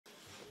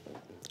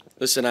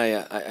Listen,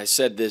 I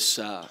said this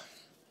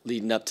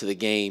leading up to the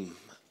game.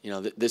 You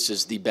know, this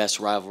is the best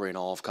rivalry in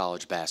all of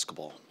college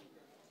basketball,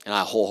 and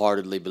I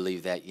wholeheartedly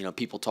believe that. You know,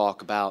 people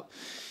talk about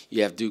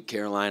you have Duke,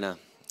 Carolina.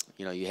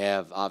 You know, you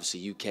have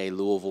obviously UK,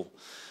 Louisville,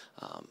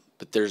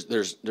 but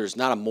there's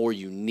not a more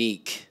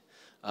unique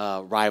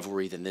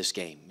rivalry than this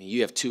game. I mean,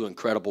 you have two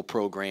incredible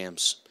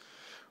programs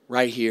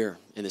right here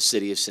in the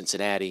city of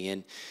Cincinnati,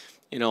 and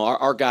you know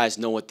our guys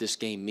know what this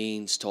game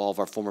means to all of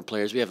our former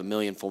players. We have 1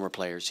 million former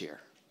players here.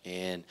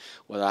 And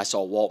whether I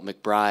saw Walt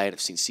McBride, I've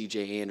seen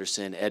C.J.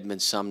 Anderson,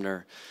 Edmund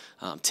Sumner,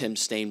 Tim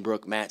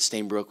Stainbrook, Matt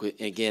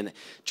Stainbrook. Again,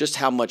 just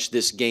how much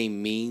this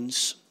game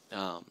means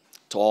to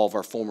all of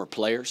our former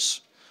players,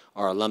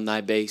 our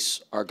alumni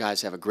base. Our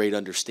guys have a great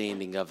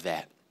understanding of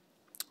that.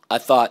 I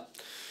thought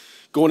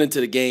going into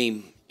the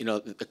game, you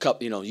know,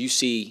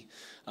 UC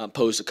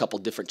posed a couple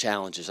different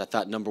challenges. I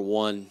thought number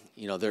one,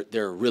 you know,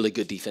 they're a really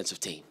good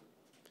defensive team.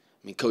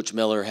 I mean, Coach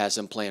Miller has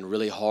them playing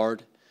really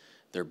hard.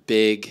 They're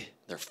big.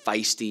 They're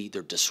feisty.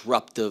 They're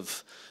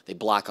disruptive. They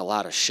block a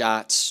lot of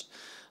shots.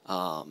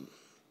 And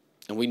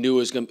we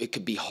knew it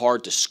could be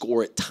hard to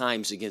score at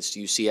times against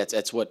UC.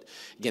 That's what,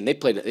 again,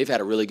 they've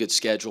had a really good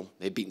schedule.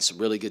 They've beaten some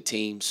really good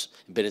teams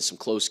and been in some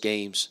close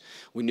games.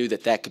 We knew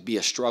that could be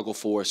a struggle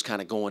for us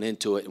kind of going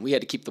into it, and we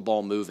had to keep the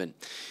ball moving.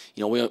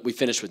 You know, we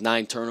finished with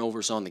 9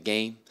 turnovers on the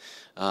game,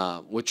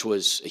 which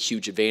was a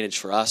huge advantage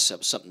for us. That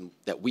was something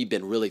that we've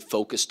been really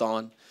focused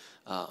on.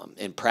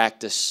 In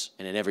practice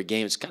and in every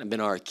game. It's kind of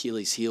been our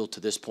Achilles heel to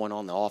this point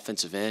on the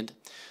offensive end.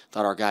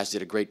 Thought our guys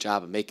did a great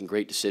job of making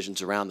great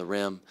decisions around the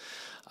rim.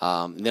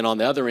 And then on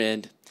the other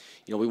end,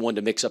 you know, we wanted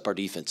to mix up our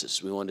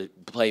defenses. We wanted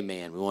to play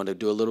man. We wanted to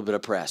do a little bit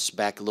of press,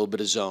 back a little bit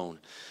of zone.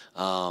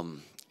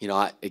 You know,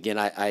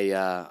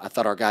 I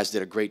thought our guys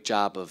did a great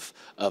job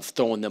of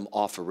throwing them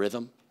off a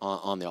rhythm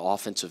on the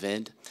offensive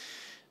end.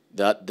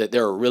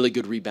 They're a really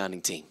good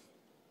rebounding team.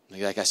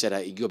 Like I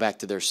said, you go back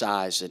to their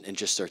size and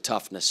just their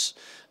toughness.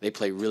 They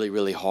play really,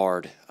 really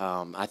hard.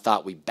 I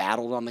thought we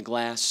battled on the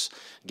glass.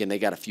 Again, they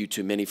got a few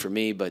too many for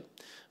me, but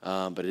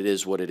it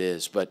is what it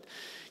is. But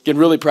again,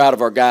 really proud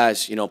of our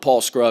guys. You know,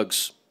 Paul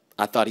Scruggs,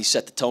 I thought he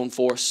set the tone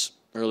for us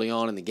early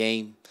on in the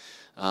game.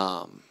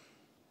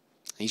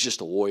 He's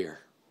just a warrior.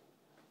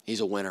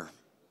 He's a winner.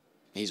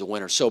 He's a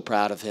winner. So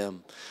proud of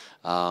him.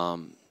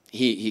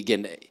 He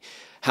again,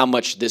 how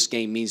much this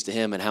game means to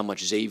him and how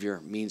much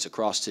Xavier means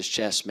across his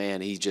chest,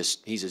 man, he's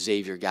a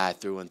Xavier guy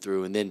through and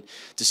through. And then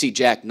to see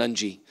Jack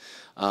Nungy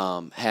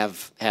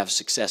have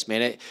success,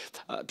 man,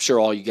 I'm sure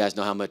all you guys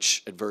know how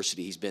much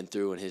adversity he's been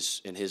through in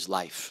his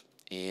life.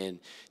 And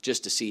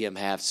just to see him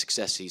have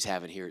success he's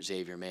having here at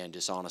Xavier, man,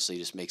 just honestly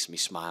just makes me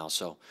smile.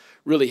 So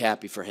really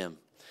happy for him.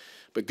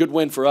 But good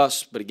win for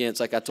us. But again, it's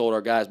like I told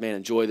our guys, man,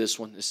 enjoy this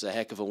one. This is a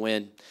heck of a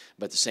win.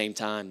 But at the same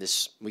time,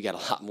 we got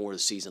a lot more of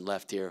the season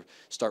left here,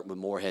 starting with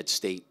Morehead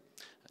State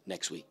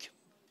next week.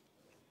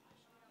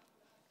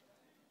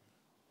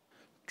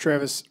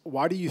 Travis,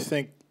 why do you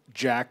think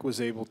Jack was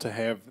able to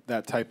have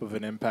that type of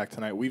an impact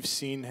tonight? We've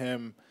seen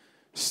him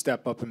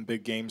step up in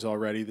big games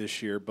already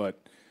this year, but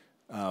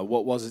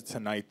what was it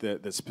tonight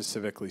that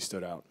specifically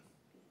stood out?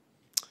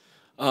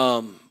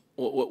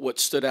 What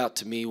stood out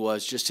to me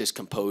was just his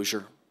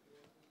composure.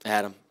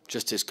 Adam,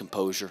 just his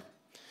composure.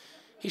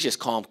 He's just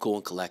calm, cool,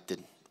 and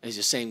collected. He's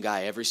the same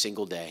guy every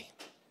single day.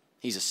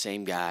 He's the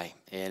same guy.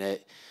 And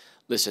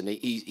listen,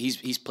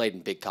 he's played in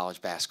big college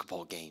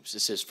basketball games.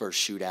 This is his first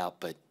shootout,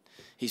 but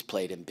he's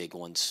played in big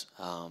ones.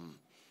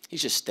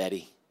 He's just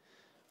steady.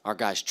 Our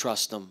guys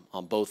trust him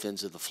on both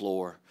ends of the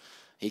floor.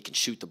 He can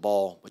shoot the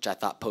ball, which I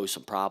thought posed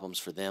some problems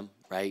for them,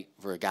 right?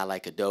 For a guy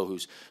like Ado,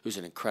 who's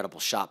an incredible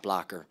shot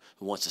blocker,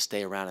 who wants to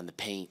stay around in the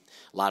paint.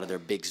 A lot of their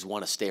bigs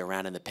want to stay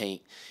around in the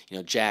paint. You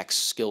know, Jack's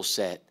skill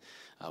set,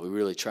 we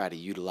really try to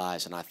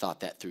utilize, and I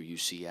thought that threw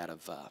UC out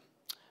of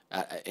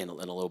in a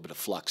little bit of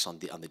flux on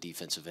the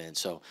defensive end.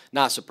 So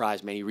not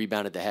surprised, man. He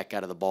rebounded the heck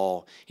out of the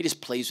ball. He just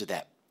plays with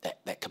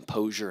that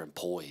composure and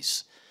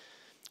poise.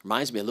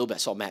 Reminds me a little bit. I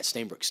saw Matt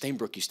Stainbrook.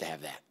 Stainbrook used to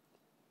have that,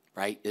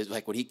 right? It's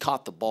like when he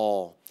caught the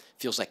ball,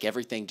 feels like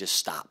everything just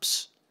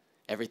stops.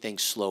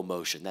 Everything's slow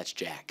motion. That's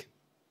Jack.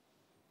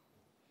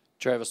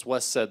 Travis,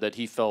 West said that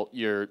he felt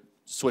your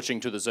switching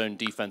to the zone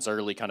defense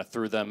early kind of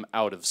threw them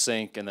out of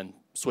sync, and then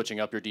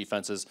switching up your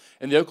defenses.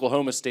 In the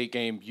Oklahoma State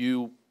game,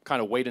 you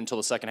kind of waited until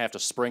the second half to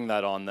spring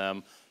that on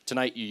them.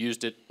 Tonight, you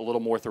used it a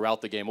little more throughout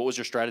the game. What was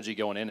your strategy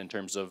going in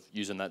terms of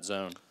using that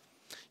zone?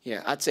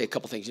 Yeah, I'd say a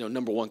couple things. You know,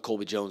 number one,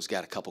 Colby Jones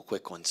got a couple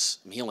quick ones.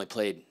 I mean, he only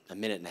played a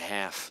minute and a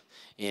half.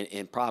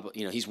 And probably,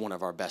 you know, he's one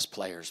of our best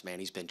players, man.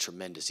 He's been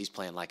tremendous. He's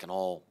playing like an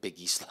all Big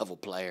East level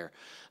player.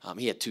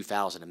 He had 2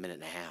 fouls in a minute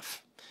and a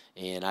half.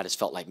 And I just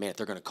felt like, man, if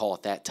they're going to call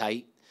it that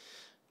tight,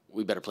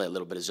 we better play a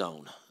little bit of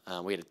zone.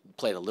 We had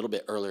played a little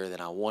bit earlier than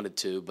I wanted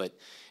to, but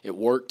it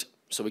worked.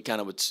 So we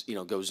kind of would, you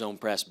know, go zone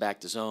press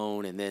back to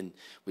zone, and then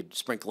we'd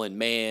sprinkle in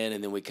man,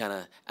 and then we kind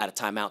of, out of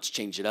timeouts,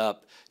 change it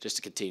up just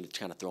to continue to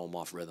kind of throw them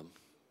off rhythm.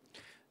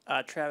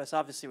 Travis,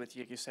 obviously with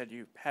you said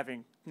you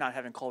not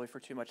having Colby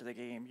for too much of the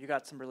game. You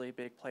got some really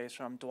big plays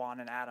from Dwan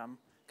and Adam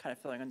kind of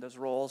filling in those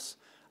roles.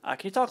 Can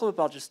you talk a little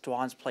about just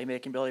Dwan's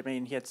playmaking ability? I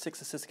mean, he had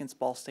 6 assists against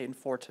Ball State and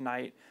 4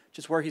 tonight.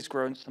 Just where he's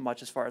grown so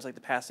much as far as like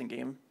the passing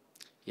game.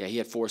 Yeah, he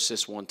had 4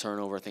 assists, 1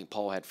 turnover. I think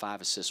Paul had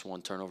 5 assists,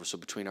 1 turnover. So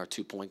between our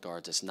 2 point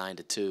guards, that's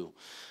 9-2. You're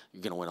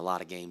going to win a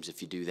lot of games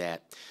if you do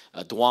that.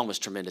 Dwan was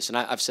tremendous. And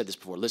I've said this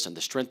before. Listen,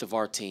 the strength of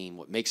our team,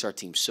 what makes our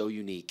team so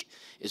unique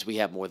is we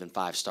have more than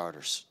 5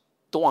 starters.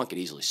 Dwan could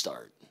easily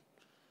start.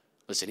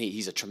 Listen,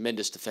 he's a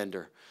tremendous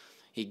defender.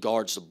 He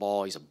guards the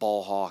ball. He's a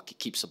ball hawk. He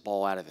keeps the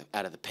ball out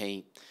of the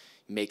paint.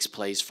 He makes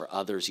plays for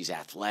others. He's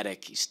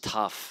athletic. He's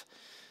tough.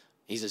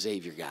 He's a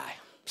Xavier guy.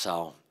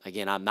 So,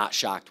 again, I'm not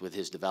shocked with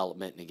his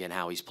development and, again,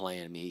 how he's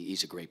playing. I mean,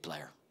 he's a great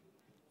player.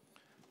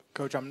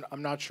 Coach, I'm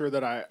not sure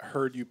that I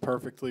heard you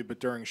perfectly, but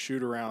during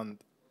shoot-around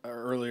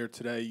earlier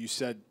today, you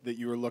said that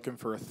you were looking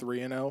for a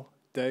 3-0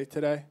 day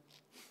today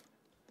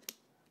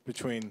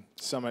between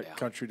Summit,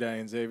 Country Day,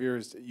 and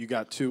Xavier. You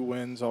got 2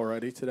 wins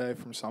already today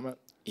from Summit?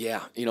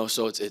 Yeah,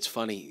 so it's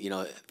funny.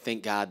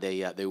 Thank God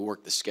they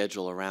work the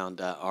schedule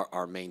around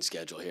our main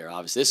schedule here.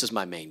 Obviously, this is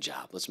my main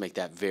job. Let's make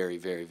that very,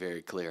 very,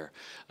 very clear.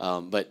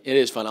 But it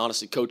is fun.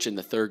 Honestly, coaching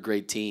the 3rd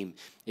grade team,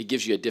 it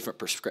gives you a different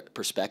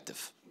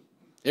perspective.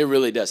 It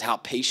really does. How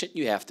patient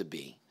you have to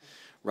be,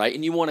 right?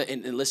 And you want to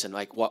and listen.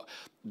 Like what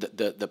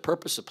the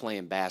purpose of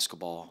playing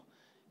basketball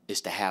is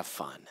to have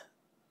fun.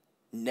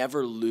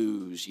 Never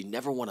lose. You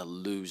never want to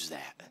lose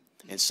that.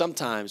 And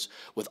sometimes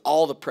with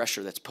all the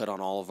pressure that's put on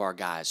all of our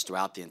guys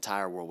throughout the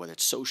entire world, whether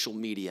it's social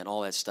media and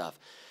all that stuff,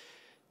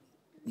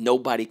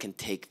 nobody can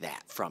take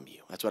that from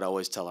you. That's what I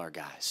always tell our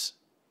guys.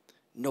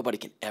 Nobody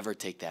can ever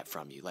take that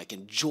from you. Like,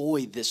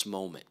 enjoy this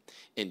moment.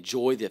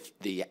 Enjoy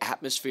the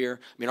atmosphere.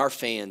 I mean, our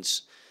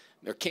fans,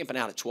 they're camping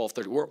out at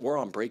 12:30. We're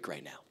on break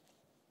right now.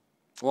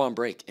 We're on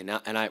break. And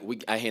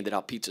I handed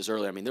out pizzas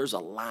earlier. I mean, there's a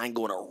line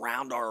going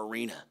around our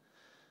arena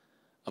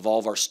of all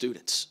of our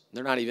students.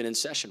 They're not even in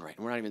session right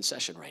now. We're not even in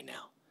session right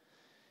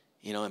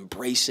now.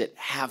 Embrace it,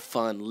 have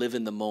fun, live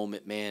in the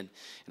moment, man.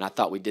 And I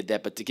thought we did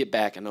that. But to get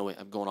back, I know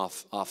I'm going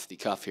off the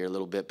cuff here a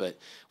little bit, but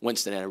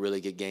Winston had a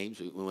really good game.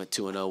 We went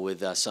 2-0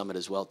 with Summit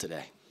as well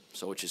today,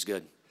 which is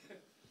good.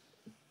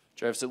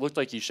 Travis, it looked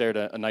like you shared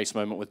a nice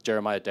moment with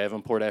Jeremiah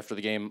Davenport after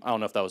the game. I don't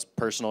know if that was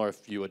personal or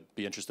if you would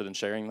be interested in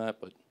sharing that,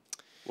 but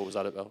what was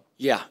that about?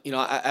 Yeah,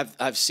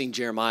 I've seen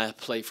Jeremiah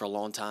play for a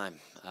long time.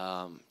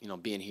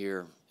 Being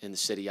here in the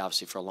city,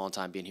 obviously, for a long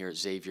time, being here at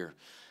Xavier.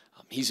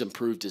 He's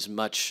improved as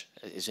much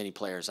as any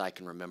player as I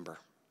can remember.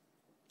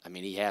 I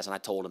mean, he has, and I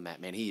told him that,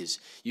 man.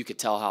 You could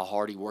tell how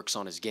hard he works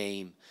on his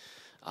game.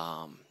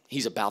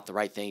 He's about the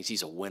right things.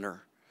 He's a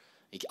winner.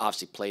 He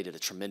obviously played at a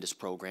tremendous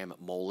program at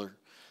Moeller.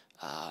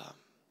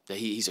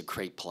 He's a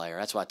great player.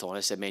 That's what I told him.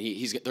 I said, man,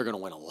 they're going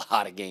to win a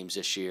lot of games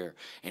this year,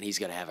 and he's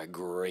going to have a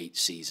great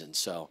season.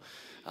 So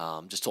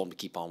just told him to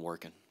keep on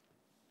working.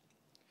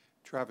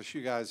 Travis,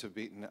 you guys have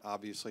beaten,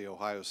 obviously,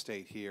 Ohio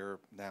State here,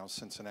 now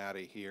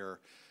Cincinnati here,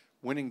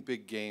 winning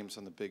big games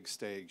on the big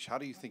stage. How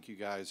do you think you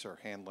guys are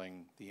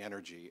handling the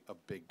energy of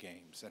big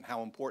games, and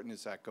how important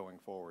is that going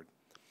forward?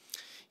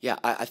 Yeah,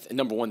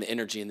 number one, the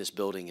energy in this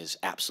building is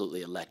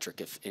absolutely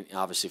electric.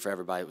 Obviously, for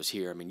everybody that was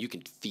here, I mean, you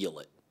can feel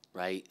it,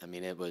 right? I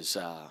mean, it was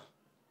an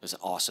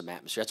awesome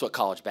atmosphere. That's what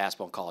college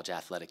basketball and college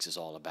athletics is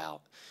all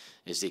about,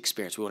 is the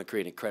experience. We want to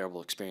create an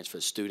incredible experience for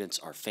the students,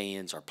 our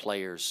fans, our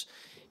players,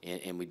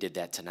 and we did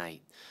that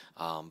tonight.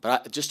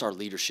 But just our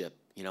leadership,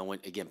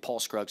 again, Paul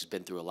Scruggs has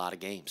been through a lot of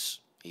games.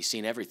 He's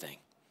seen everything.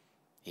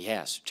 He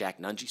has. Jack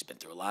Nungy's been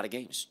through a lot of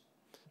games.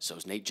 So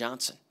is Nate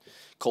Johnson.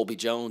 Colby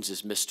Jones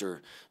is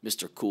Mr.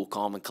 Cool,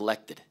 calm, and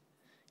collected.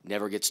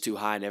 Never gets too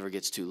high, never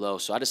gets too low.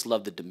 So I just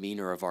love the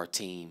demeanor of our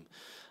team.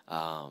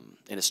 And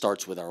it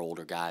starts with our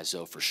older guys,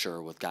 though, for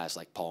sure, with guys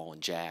like Paul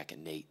and Jack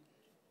and Nate.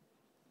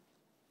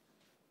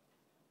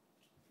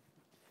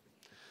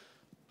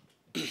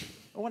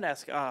 I want to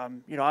ask,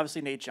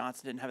 obviously Nate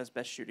Johnson didn't have his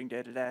best shooting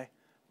day today,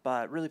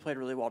 but really played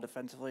really well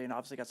defensively and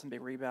obviously got some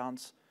big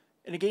rebounds.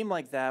 In a game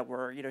like that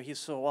where, he's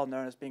so well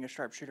known as being a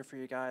sharp shooter for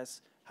you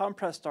guys, how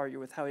impressed are you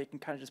with how he can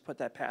kind of just put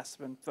that past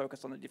and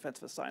focus on the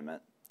defensive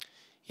assignment?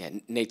 Yeah,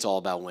 Nate's all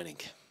about winning.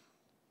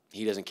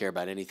 He doesn't care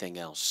about anything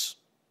else.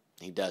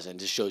 He doesn't. It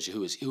just shows you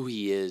who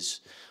he is,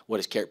 what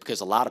his character.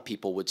 Because a lot of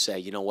people would say,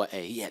 you know what,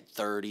 hey, he had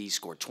 30,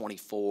 scored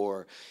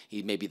 24.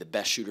 He may be the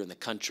best shooter in the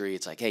country.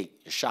 It's like, hey,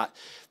 your shot.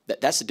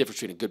 That's the difference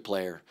between a good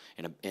player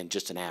and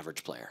just an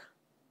average player,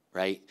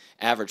 right?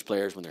 Average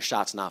players, when their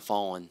shot's not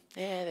falling,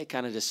 they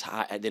kind of just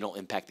they don't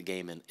impact the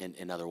game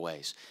in other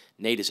ways.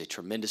 Nate is a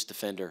tremendous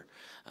defender.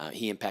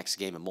 He impacts the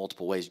game in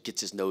multiple ways.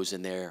 Gets his nose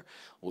in there,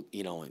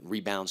 and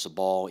rebounds the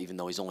ball. Even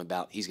though he's going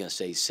to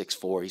say he's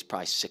 6'4", he's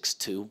probably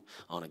 6'2"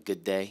 on a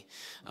good day.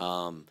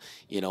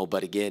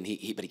 But again,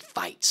 he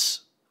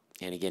fights,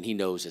 and again, he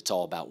knows it's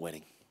all about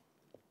winning.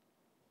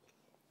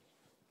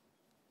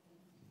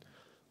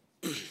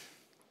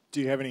 Do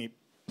you have any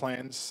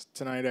plans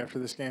tonight after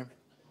this game?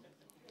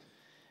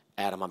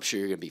 Adam, I'm sure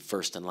you're going to be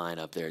first in line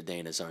up there at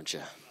Dana's, aren't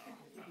you?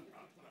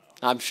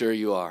 I'm sure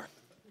you are.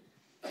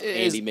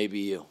 Andy, maybe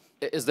you.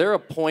 Is there a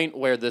point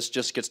where this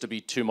just gets to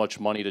be too much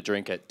money to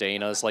drink at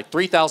Dana's? Like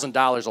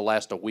 $3,000 will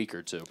last a week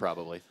or two,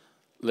 probably.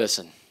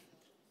 Listen,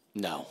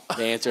 No.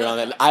 The answer on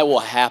that, I will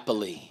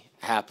happily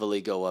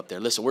go up there.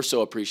 Listen, we're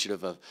so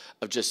appreciative of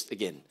just,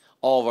 again,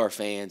 all of our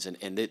fans,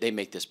 and they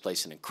make this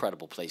place an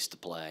incredible place to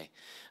play.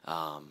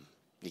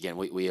 Again,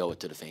 we owe it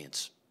to the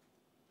fans.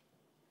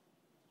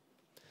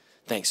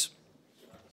 Thanks.